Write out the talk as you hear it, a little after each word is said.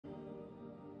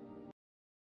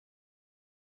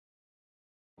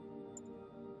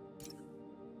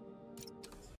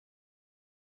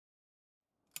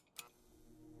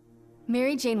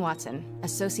Mary Jane Watson,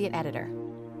 Associate Editor.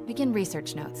 Begin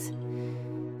research notes.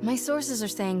 My sources are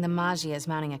saying the Magia is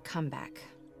mounting a comeback.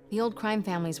 The old crime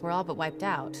families were all but wiped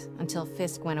out, until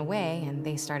Fisk went away and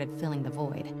they started filling the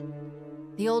void.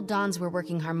 The old Dons were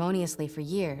working harmoniously for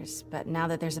years, but now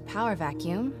that there's a power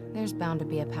vacuum, there's bound to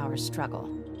be a power struggle.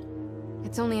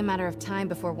 It's only a matter of time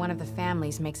before one of the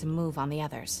families makes a move on the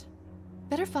others.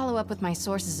 Better follow up with my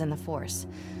sources in the Force.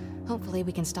 Hopefully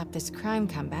we can stop this crime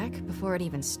comeback before it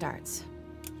even starts.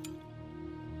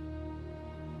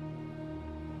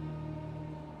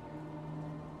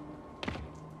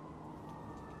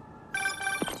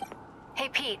 Hey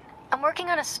Pete, I'm working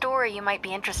on a story you might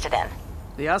be interested in.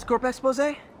 The Oscorp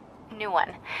expose? New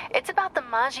one. It's about the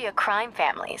Magia crime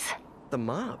families. The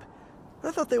mob?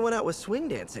 I thought they went out with swing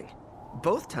dancing.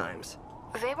 Both times.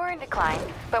 They were in decline,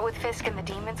 but with Fisk and the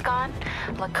demons gone,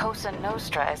 La Cosa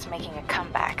Nostra is making a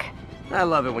comeback. I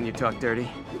love it when you talk dirty.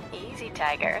 Easy,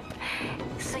 Tiger.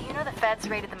 So you know the feds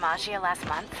raided the Magia last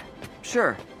month?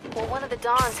 Sure. Well, one of the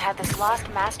Dons had this lost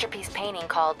masterpiece painting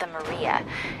called the Maria,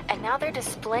 and now they're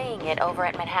displaying it over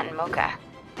at Manhattan Mocha.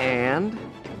 And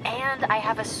I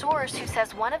have a source who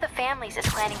says one of the families is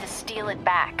planning to steal it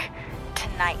back.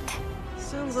 Tonight.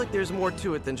 Sounds like there's more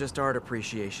to it than just art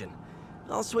appreciation.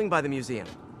 I'll swing by the museum.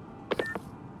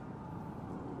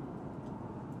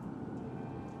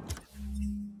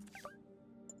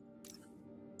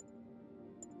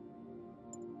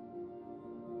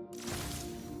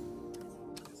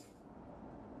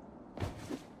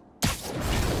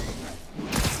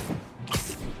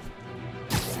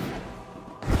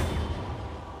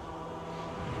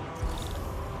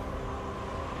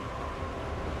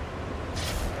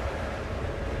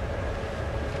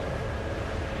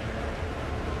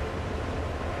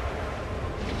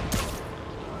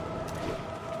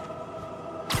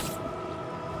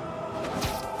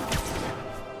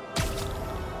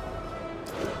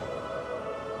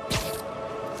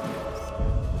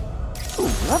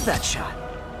 Love that shot.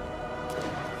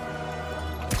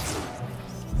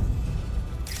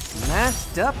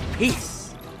 Masterpiece.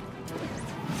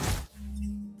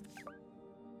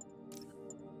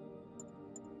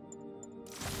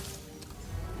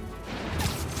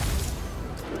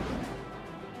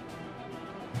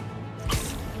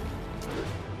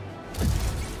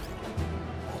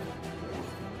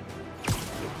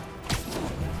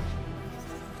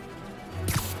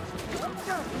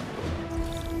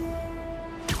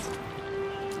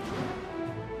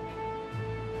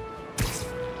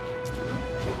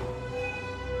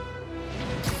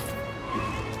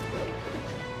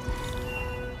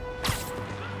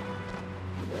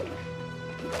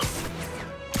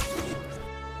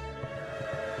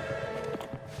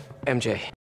 MJ.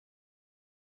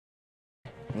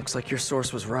 Looks like your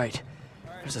source was right.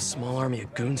 There's a small army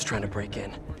of goons trying to break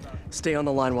in. Stay on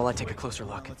the line while I take a closer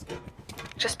look.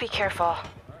 Just be careful.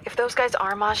 If those guys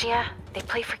are Magia, they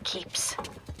play for keeps.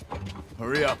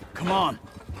 Hurry up, come on.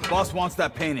 Boss wants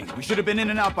that painting. We should have been in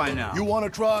and out by now. You want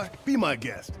to try? Be my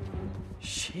guest.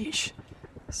 Sheesh.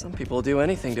 Some people will do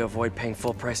anything to avoid paying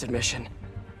full price admission.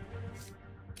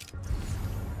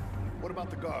 What about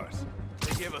the guards?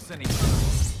 They give us any...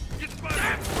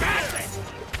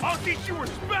 I'll teach you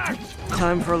respect!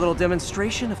 Time for a little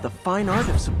demonstration of the fine art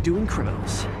of subduing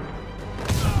criminals.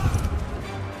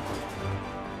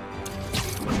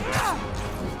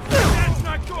 That's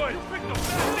not good! Pick the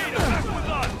best data back with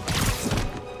us!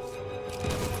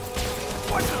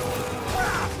 What the...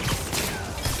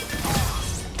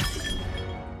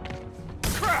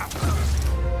 Crap!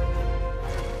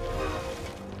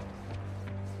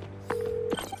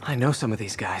 I know some of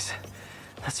these guys.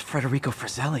 That's Federico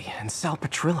Fratelli and Sal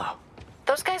Petrillo.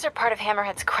 Those guys are part of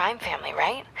Hammerhead's crime family,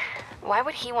 right? Why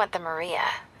would he want the Maria?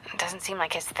 Doesn't seem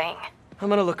like his thing. I'm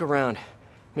gonna look around.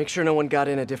 Make sure no one got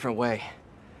in a different way.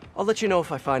 I'll let you know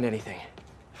if I find anything.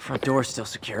 Front door's still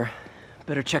secure.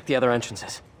 Better check the other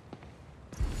entrances.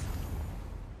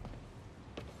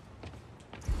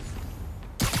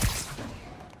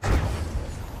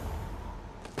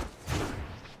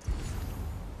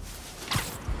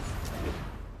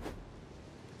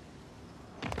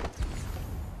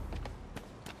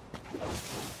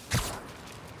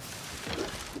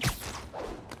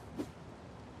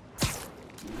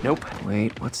 Nope.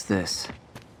 Wait, what's this?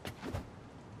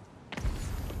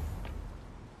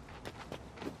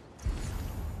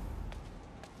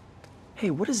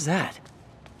 Hey, what is that?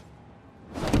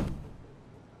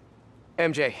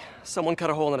 MJ, someone cut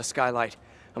a hole in a skylight.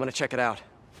 I'm gonna check it out.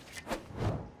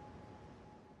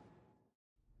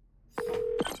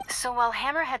 So while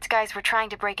Hammerhead's guys were trying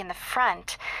to break in the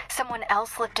front, someone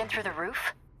else slipped in through the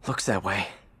roof? Looks that way.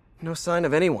 No sign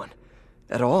of anyone.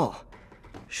 At all.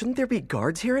 Shouldn't there be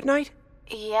guards here at night?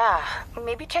 Yeah,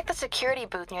 maybe check the security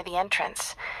booth near the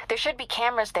entrance. There should be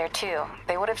cameras there too.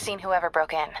 They would have seen whoever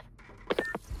broke in.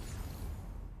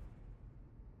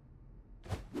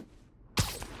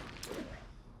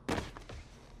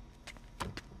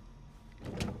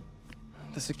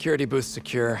 The security booth's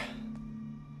secure.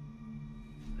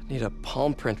 I need a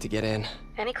palm print to get in.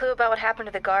 Any clue about what happened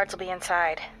to the guards will be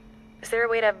inside. Is there a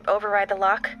way to override the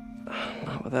lock?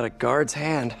 Not without a guard's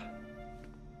hand.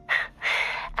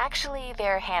 Actually,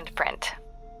 their handprint.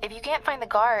 If you can't find the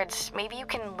guards, maybe you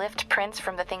can lift prints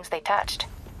from the things they touched.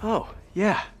 Oh,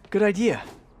 yeah, good idea.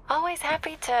 Always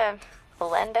happy to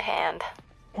lend a hand.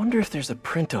 Wonder if there's a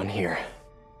print on here.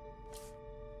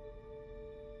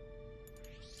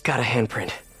 Got a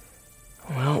handprint.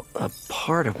 Well, a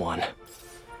part of one.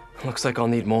 Looks like I'll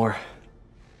need more.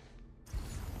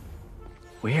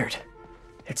 Weird.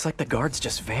 It's like the guards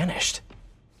just vanished.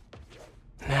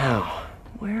 Now,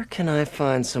 where can I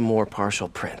find some more partial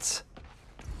prints?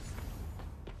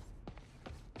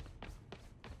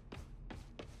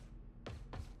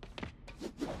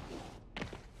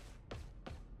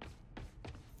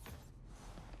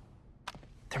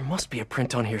 There must be a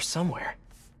print on here somewhere.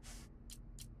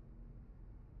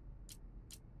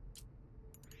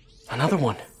 Another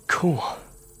one. Cool.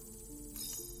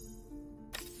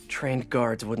 Trained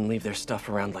guards wouldn't leave their stuff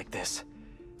around like this.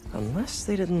 Unless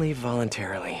they didn't leave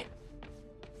voluntarily.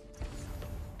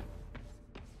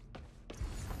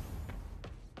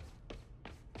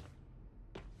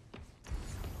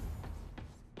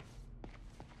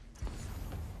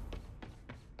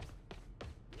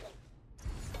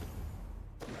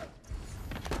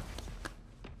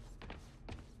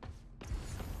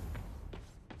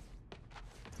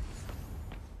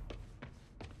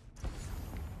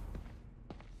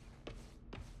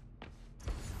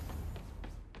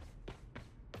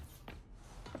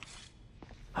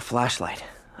 A flashlight.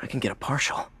 I can get a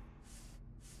partial.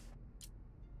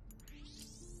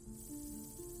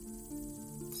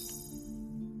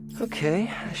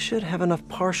 Okay, I should have enough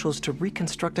partials to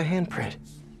reconstruct a handprint.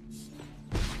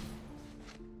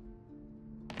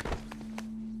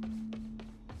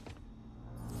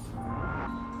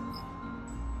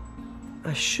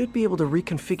 I should be able to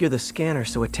reconfigure the scanner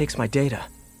so it takes my data.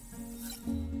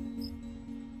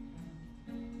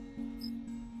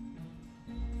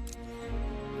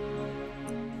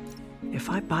 If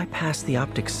I bypass the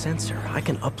optics sensor, I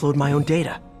can upload my own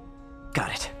data.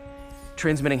 Got it.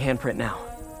 Transmitting handprint now.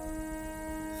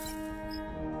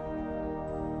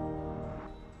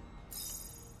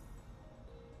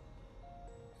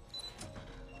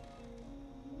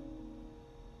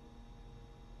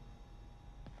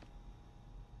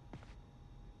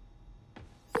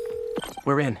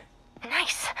 We're in.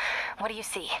 Nice. What do you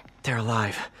see? They're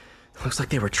alive. Looks like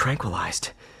they were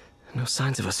tranquilized. No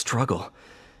signs of a struggle.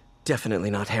 Definitely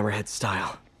not Hammerhead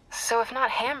style. So if not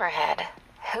Hammerhead,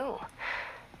 who?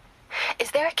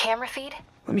 Is there a camera feed?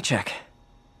 Let me check.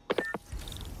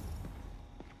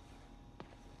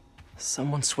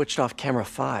 Someone switched off camera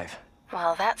 5.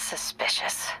 Well, that's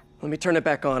suspicious. Let me turn it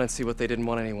back on and see what they didn't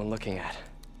want anyone looking at.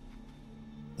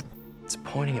 It's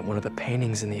pointing at one of the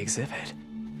paintings in the exhibit.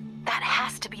 That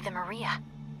has to be the Maria.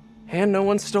 And no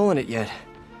one's stolen it yet.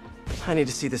 I need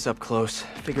to see this up close,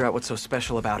 figure out what's so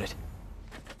special about it.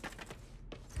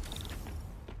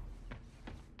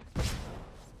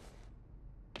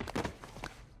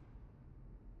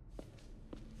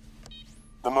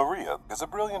 The Maria is a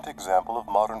brilliant example of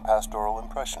modern pastoral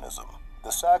impressionism.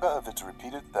 The saga of its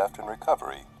repeated theft and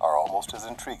recovery are almost as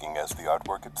intriguing as the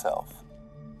artwork itself.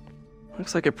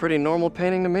 Looks like a pretty normal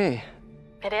painting to me.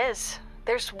 It is.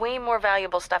 There's way more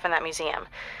valuable stuff in that museum.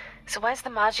 So why is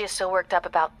the Maggia so worked up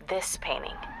about this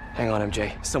painting? Hang on,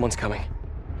 MJ. Someone's coming.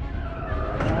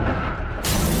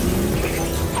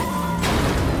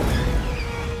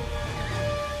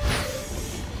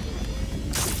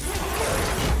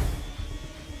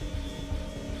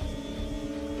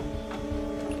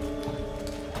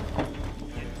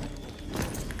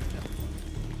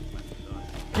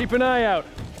 Keep an eye out.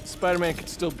 Spider-Man could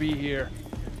still be here.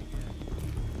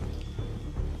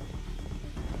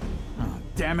 Oh,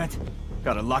 damn it.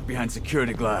 Got it locked behind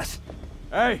security glass.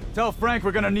 Hey, tell Frank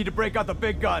we're gonna need to break out the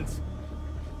big guns.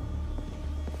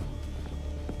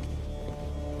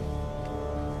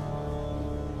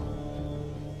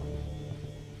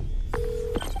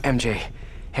 MJ,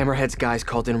 Hammerhead's guys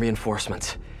called in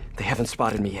reinforcements. They haven't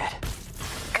spotted me yet.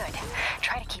 Good.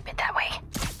 Try to keep it that way.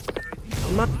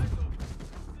 I'm not...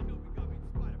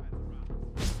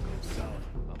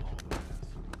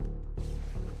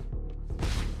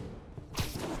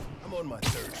 I'm on my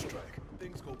third strike.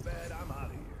 Things go bad, I'm out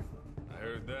of here. I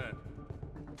heard that.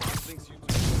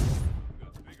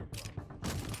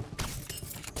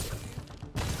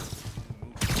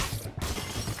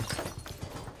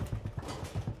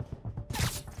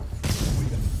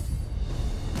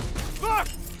 Look!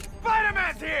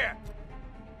 Spider-Man's here!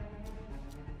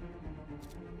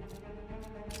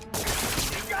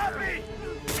 You got me!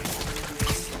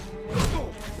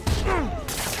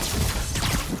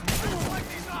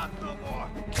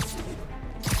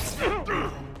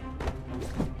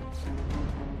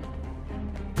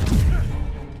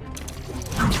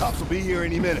 Cops will be here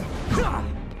any minute.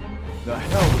 The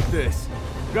hell with this.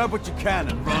 Grab what you can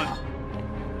and run.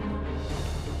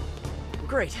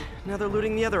 Great. Now they're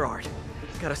looting the other art.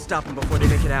 Gotta stop them before they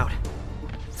make it out.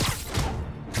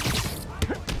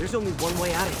 There's only one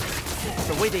way out of here. It's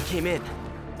the way they came in.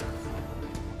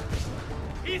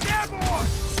 He's airborne!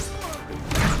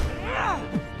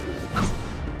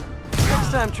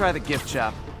 Next time, try the gift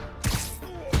shop.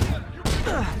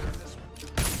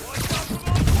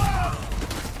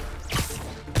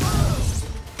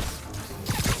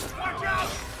 Watch out!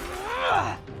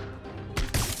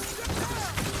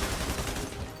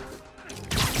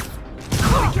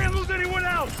 We can't lose anyone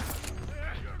else!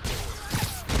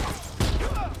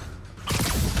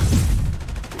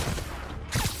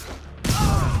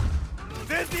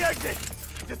 There's the exit!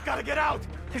 Just gotta get out!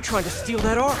 They're trying to steal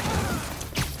that art.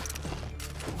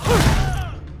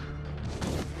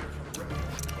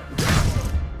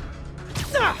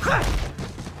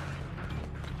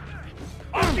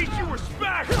 I'll teach you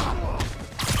respect!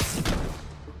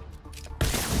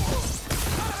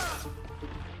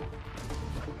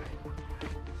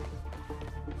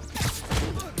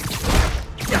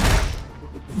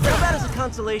 How about as a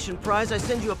consolation prize, I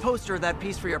send you a poster of that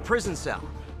piece for your prison cell?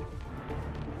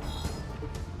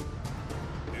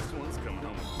 This one's coming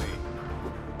home with me.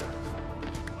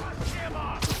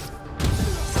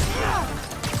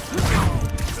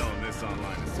 Selling this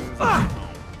online as soon as I get home.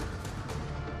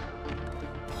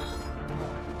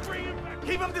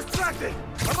 Keep him distracted!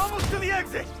 I'm almost to the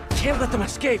exit! Can't let them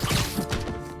escape.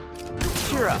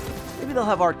 Cheer up. Maybe they'll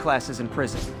have art classes in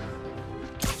prison.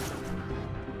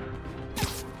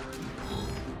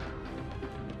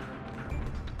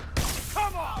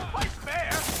 Come on! Fight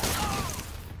fair!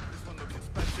 This one looks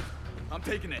expensive. I'm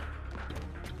taking it.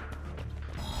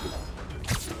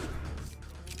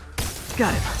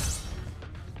 Got it.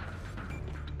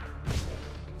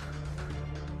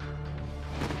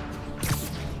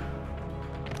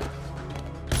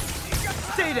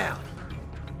 Stay down.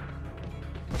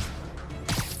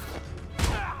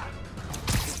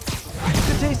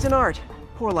 Good taste in art.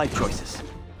 Poor life choices.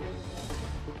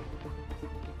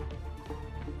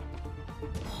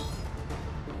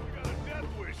 Got a death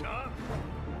wish, huh?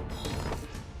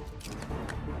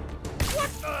 What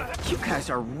the heck? You guys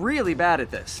are really bad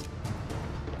at this.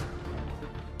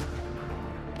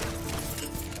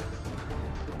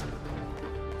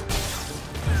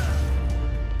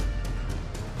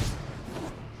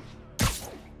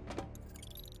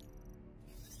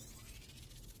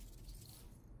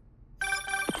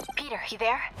 Peter, you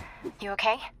there? You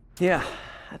okay? Yeah,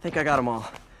 I think I got them all.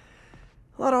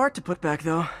 A lot of art to put back,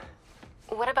 though.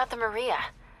 What about the Maria?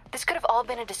 This could have all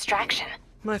been a distraction.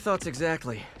 My thoughts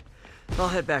exactly. I'll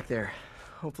head back there.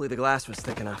 Hopefully the glass was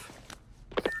thick enough.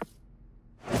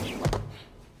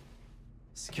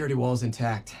 Security wall's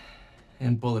intact.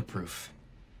 And bulletproof.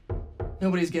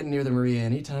 Nobody's getting near the Maria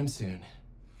anytime soon.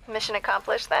 Mission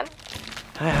accomplished, then?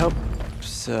 I hope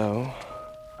so.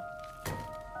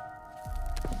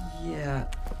 Yeah,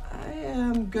 I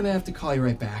am gonna have to call you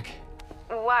right back.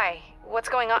 Why? What's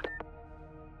going on?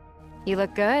 You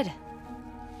look good.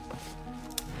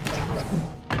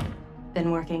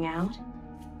 Been working out?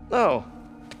 Oh.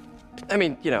 I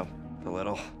mean, you know, a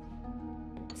little.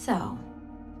 So,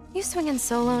 you swinging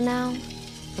solo now?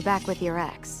 Or back with your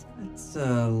ex? That's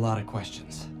a lot of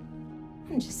questions.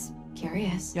 I'm just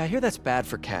curious. Yeah, I hear that's bad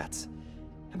for cats.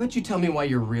 How about you tell me why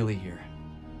you're really here?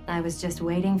 I was just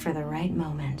waiting for the right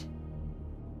moment.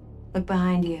 Look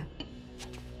behind you.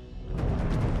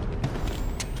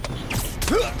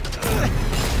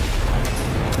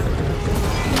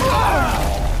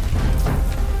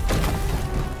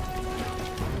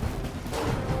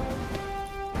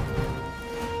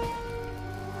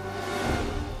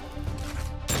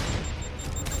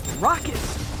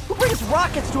 Rockets? Who brings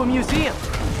rockets to a museum?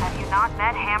 Have you not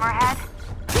met Hammerhead?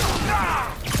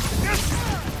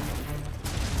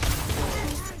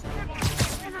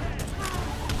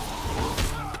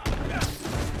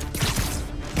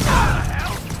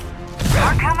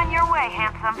 We're coming your way,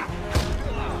 handsome.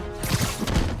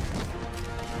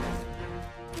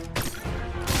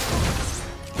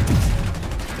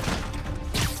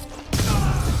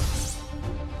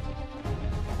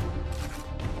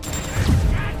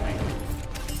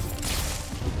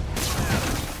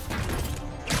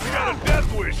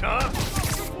 huh?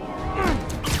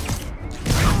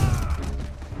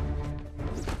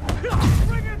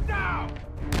 Bring it down!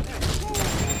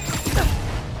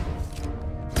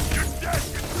 You're dead!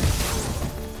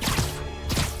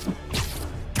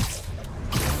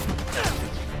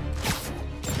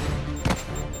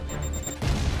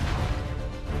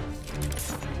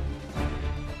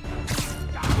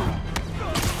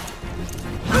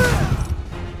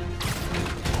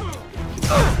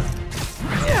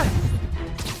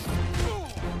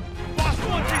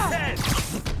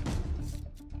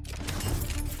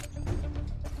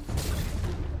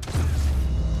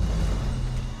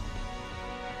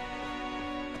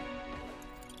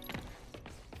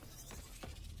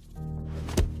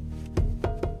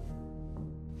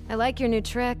 I like your new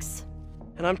tricks.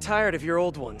 And I'm tired of your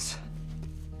old ones.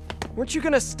 Weren't you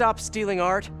gonna stop stealing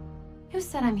art? Who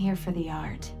said I'm here for the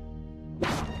art?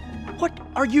 What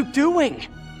are you doing?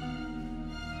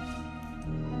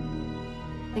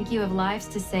 Think you have lives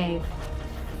to save.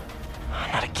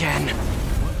 Not again.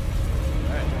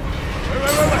 Wait!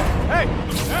 Hey!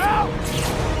 Help!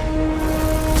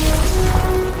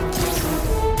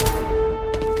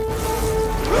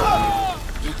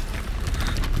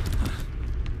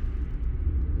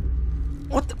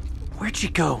 What the? Where'd she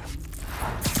go?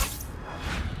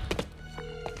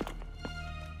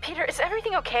 Peter, is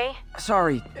everything okay?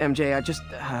 Sorry, MJ, I just,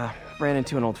 ran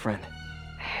into an old friend.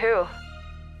 Who?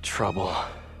 Trouble.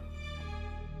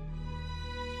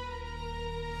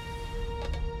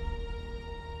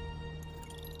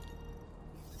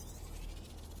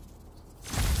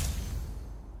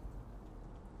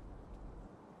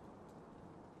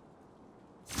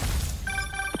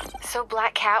 So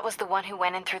Black Cat was the one who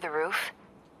went in through the roof?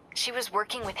 She was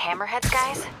working with Hammerhead's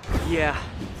guys? Yeah,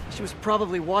 she was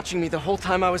probably watching me the whole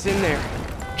time I was in there.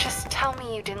 Just tell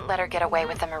me you didn't let her get away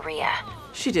with the Maria.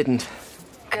 She didn't.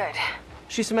 Good.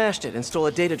 She smashed it and stole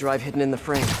a data drive hidden in the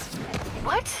frame.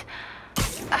 What?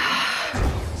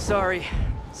 Sorry.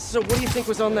 So what do you think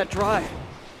was on that drive?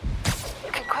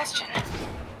 Good question.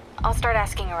 I'll start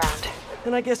asking around.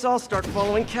 Then I guess I'll start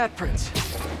following cat prints.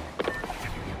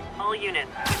 All units,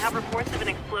 we have reports of an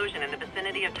explosion in the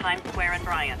vicinity of Times Square and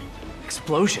Bryant.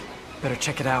 Explosion. Better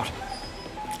check it out.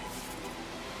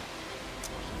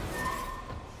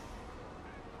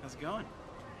 How's it going?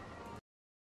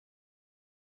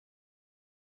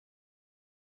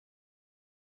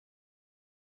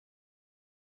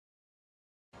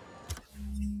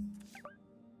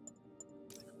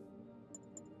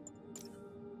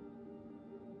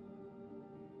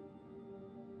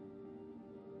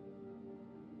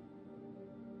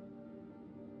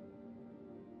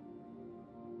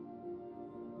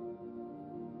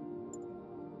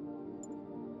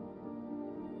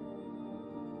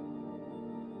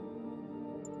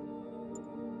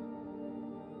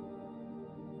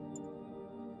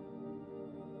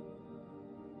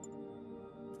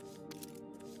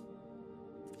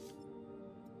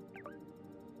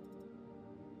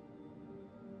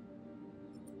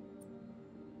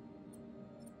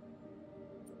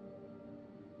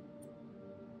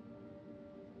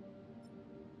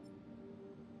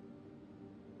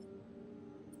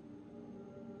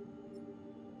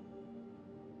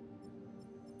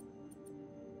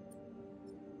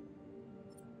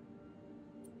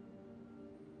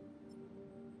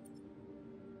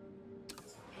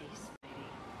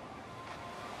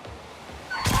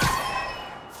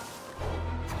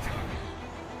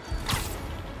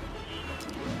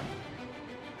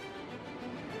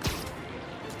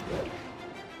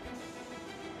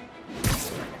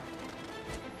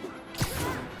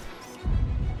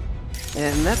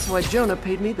 And that's why Jonah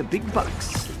paid me the big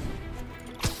bucks.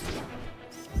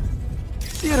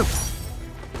 Beautiful.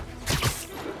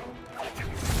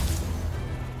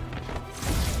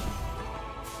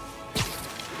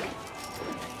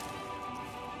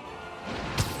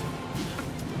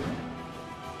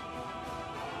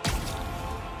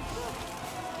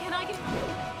 Can I get...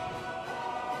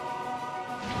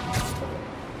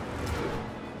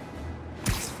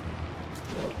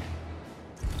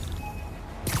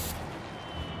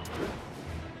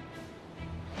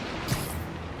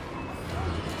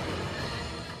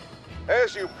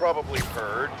 As you probably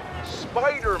heard,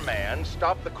 Spider-Man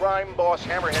stopped the crime boss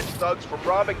Hammerhead's thugs from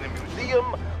robbing the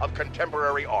Museum of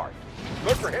Contemporary Art.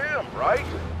 Good for him, right?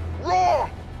 Wrong!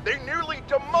 They nearly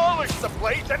demolished the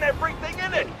place and everything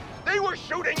in it! They were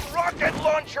shooting rocket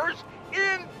launchers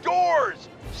indoors!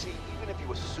 See, even if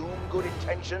you assume good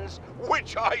intentions,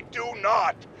 which I do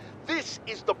not, this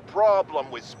is the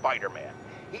problem with Spider-Man.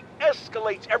 He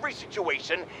escalates every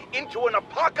situation into an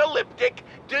apocalyptic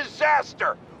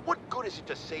disaster. What good is it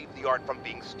to save the art from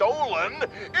being stolen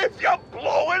if you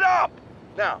blow it up?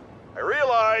 Now, I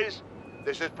realize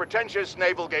this is pretentious,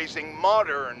 navel-gazing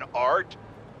modern art.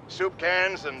 Soup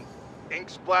cans and ink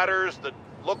splatters that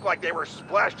look like they were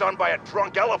splashed on by a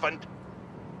drunk elephant.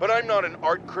 But I'm not an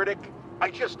art critic. I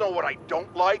just know what I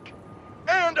don't like.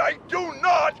 And I do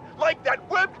not like that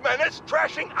webbed menace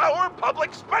trashing our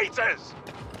public spaces!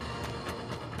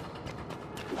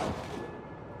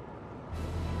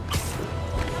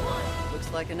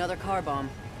 Looks like another car bomb.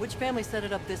 Which family set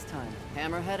it up this time?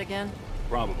 Hammerhead again?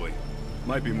 Probably.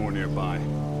 Might be more nearby.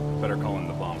 Better call in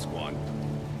the bomb squad.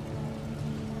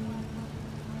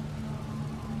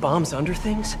 Bombs under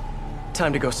things?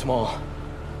 Time to go small.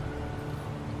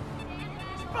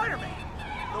 Spider-Man!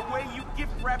 The way you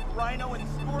gift-wrap Rhino and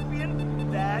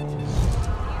Scorpion, that...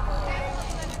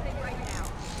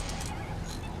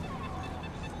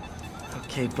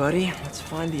 Okay, buddy, let's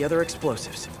find the other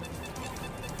explosives.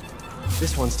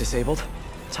 This one's disabled.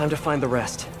 Time to find the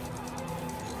rest.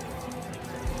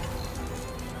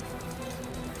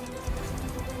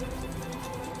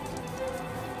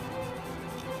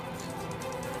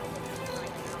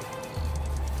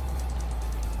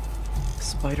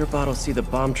 Spider bottles see the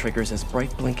bomb triggers as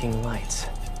bright blinking lights.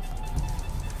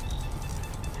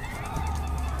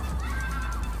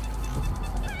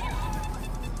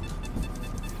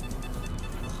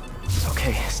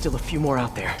 Okay, still a few more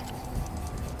out there.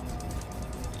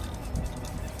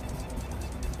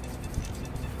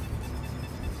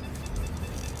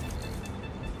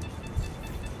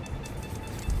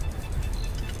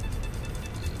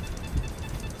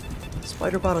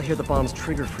 Spider bottle hear the bomb's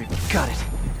trigger free. Got it.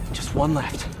 Just one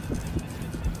left.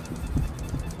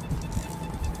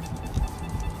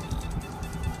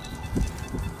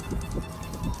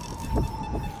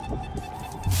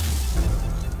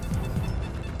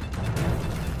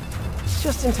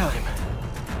 Just in time.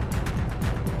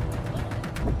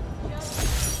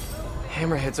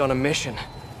 Hammerhead's on a mission.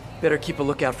 Better keep a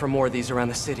lookout for more of these around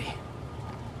the city.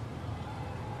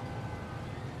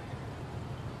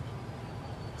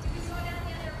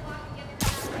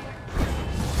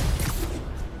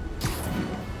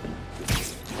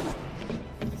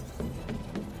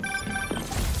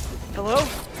 Hello?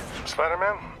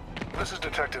 Spider-Man? This is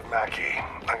Detective Mackey.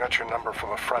 I got your number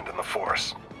from a friend in the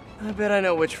force. I bet I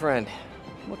know which friend.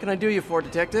 What can I do you for,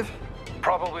 Detective?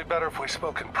 Probably better if we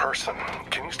spoke in person.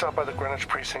 Can you stop by the Greenwich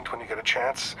precinct when you get a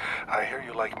chance? I hear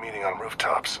you like meeting on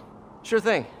rooftops. Sure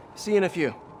thing. See you in a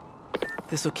few.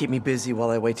 This'll keep me busy while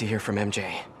I wait to hear from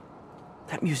MJ.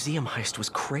 That museum heist was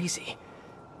crazy.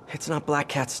 It's not Black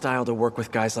Cat's style to work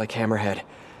with guys like Hammerhead.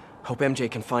 Hope MJ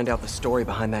can find out the story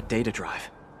behind that data drive.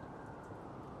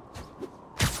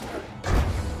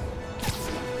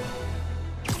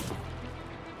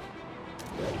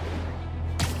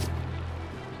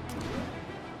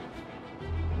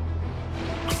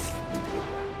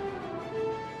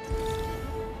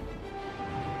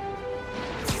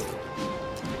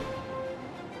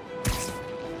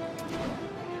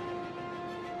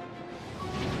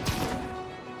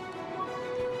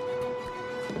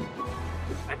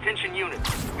 Attention units.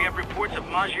 We have reports of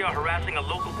Magia harassing a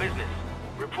local business.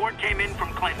 Report came in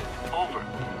from Clinton. Over.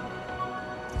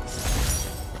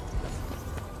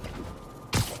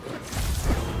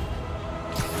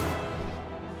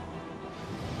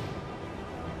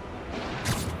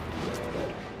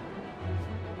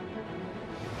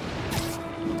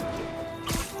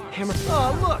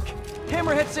 Oh, look!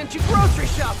 Hammerhead sent you grocery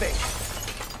shopping!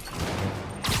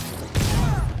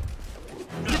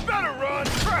 You better run!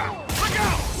 Crap! Look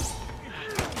out!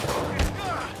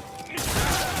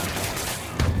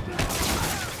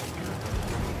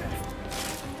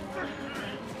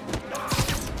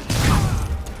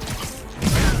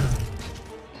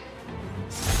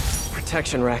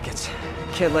 Protection rackets.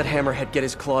 Can't let Hammerhead get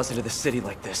his claws into the city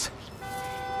like this.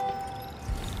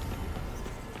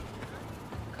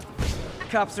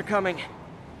 Cops are coming.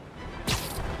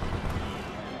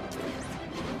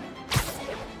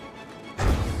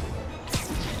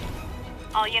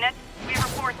 All units, we have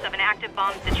reports of an active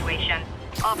bomb situation.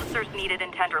 Officers needed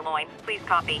in Tenderloin. Please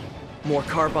copy. More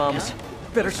car bombs.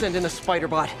 Better send in a spider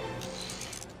bot.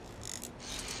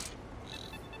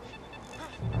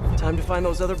 Time to find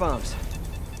those other bombs.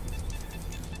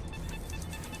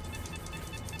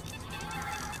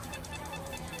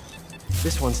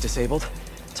 This one's disabled.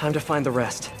 Time to find the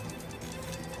rest.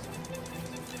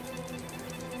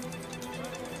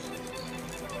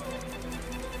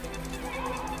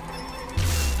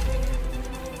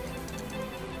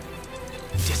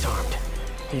 Disarmed.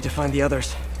 Need to find the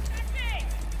others.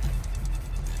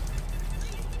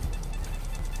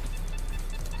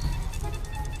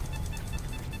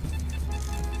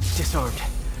 Disarmed.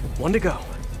 One to go.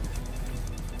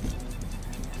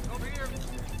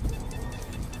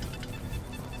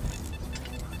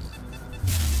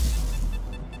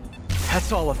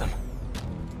 That's all of them.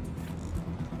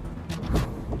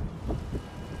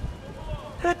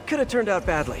 That could have turned out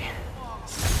badly.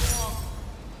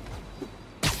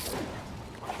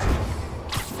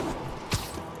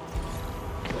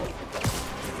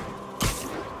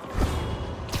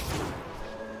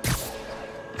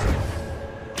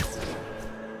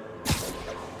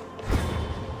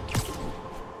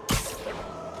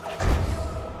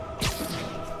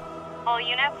 All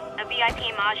units, a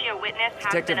VIP Maggia witness has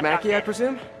Detective been Mackey, I abducted.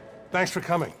 presume? Thanks for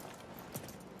coming.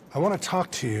 I want to talk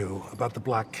to you about the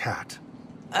Black Cat.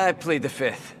 I plead the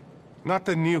fifth. Not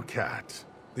the new cat,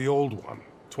 the old one,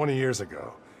 20 years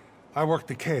ago. I worked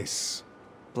the case.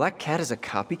 Black Cat is a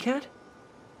copycat?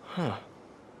 Huh.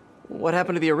 What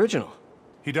happened to the original?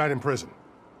 He died in prison,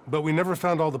 but we never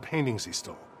found all the paintings he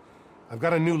stole. I've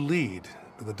got a new lead,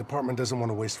 but the department doesn't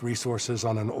want to waste resources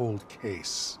on an old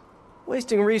case.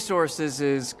 Wasting resources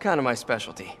is kind of my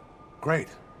specialty. Great.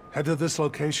 Head to this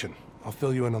location. I'll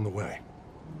fill you in on the way.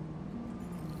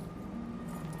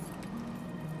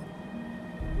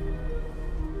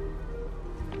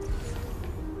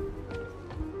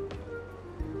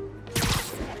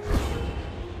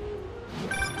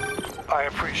 I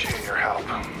appreciate your help.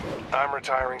 I'm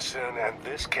retiring soon, and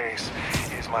this case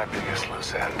is my biggest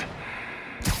loose end.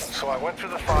 So I went through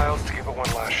the files to give it one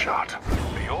last shot.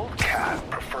 The old cat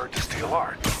preferred to steal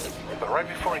art, but right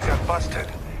before he got busted,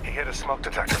 he hit a smoke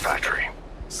detector factory.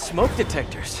 Smoke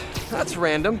detectors? That's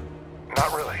random.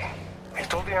 Not really. He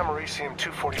stole the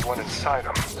Americium-241 inside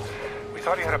him. We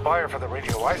thought he had a buyer for the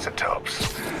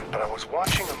radioisotopes, but I was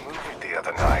watching a movie the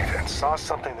other night and saw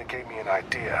something that gave me an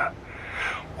idea.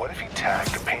 What if he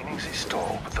tagged the paintings he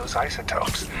stole with those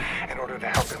isotopes in order to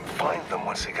help him find them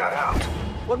once he got out?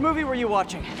 What movie were you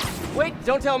watching? Wait,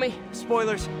 don't tell me.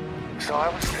 Spoilers. So I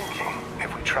was thinking,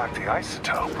 if we track the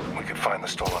isotope, we could find the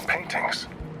stolen paintings.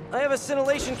 I have a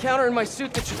scintillation counter in my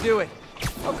suit that should do it.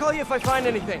 I'll call you if I find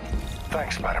anything.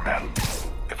 Thanks, Spider-Man.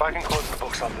 If I can close the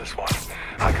books on this one,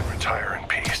 I can retire in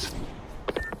peace.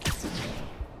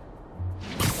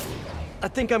 I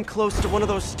think I'm close to one of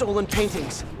those stolen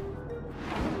paintings.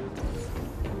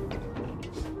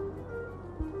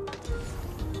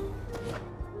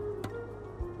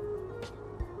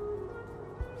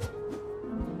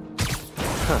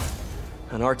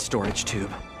 An art storage tube.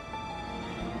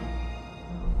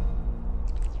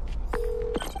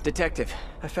 Detective,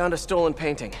 I found a stolen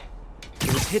painting.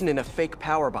 It was hidden in a fake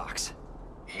power box.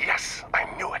 Yes, I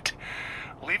knew it.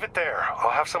 Leave it there. I'll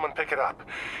have someone pick it up.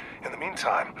 In the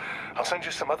meantime, I'll send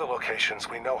you some other locations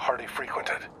we know Hardy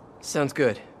frequented. Sounds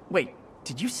good. Wait,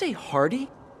 did you say Hardy?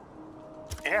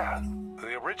 Yeah,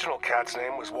 the original cat's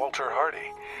name was Walter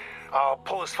Hardy. I'll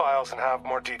pull his files and have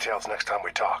more details next time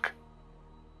we talk.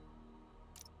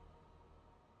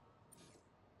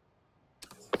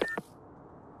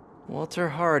 Walter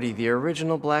Hardy, the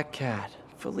original Black Cat.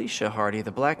 Felicia Hardy,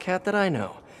 the Black Cat that I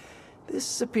know.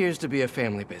 This appears to be a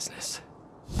family business.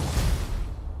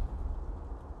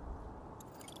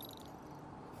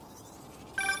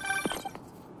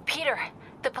 Peter,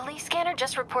 the police scanner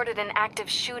just reported an active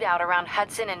shootout around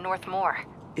Hudson and North Moore.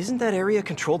 Isn't that area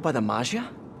controlled by the Maggia?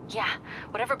 Yeah,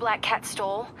 whatever Black Cat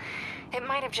stole, it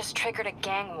might have just triggered a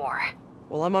gang war.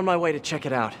 Well, I'm on my way to check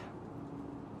it out.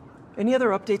 Any other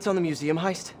updates on the museum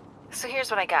heist? So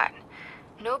here's what I got.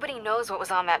 Nobody knows what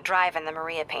was on that drive in the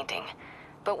Maria painting.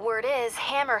 But word is,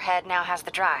 Hammerhead now has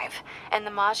the drive, and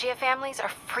the Maggia families are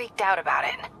freaked out about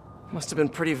it. Must have been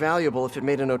pretty valuable if it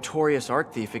made a notorious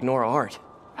art thief ignore art.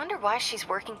 Wonder why she's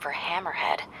working for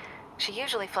Hammerhead. She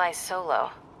usually flies solo.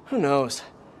 Who knows?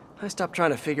 I stopped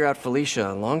trying to figure out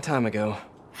Felicia a long time ago.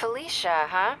 Felicia,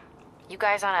 huh? You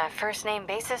guys on a first-name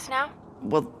basis now?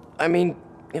 Well, I mean,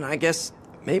 I guess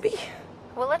maybe?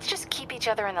 Well, let's just keep each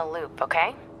other in the loop,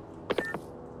 okay?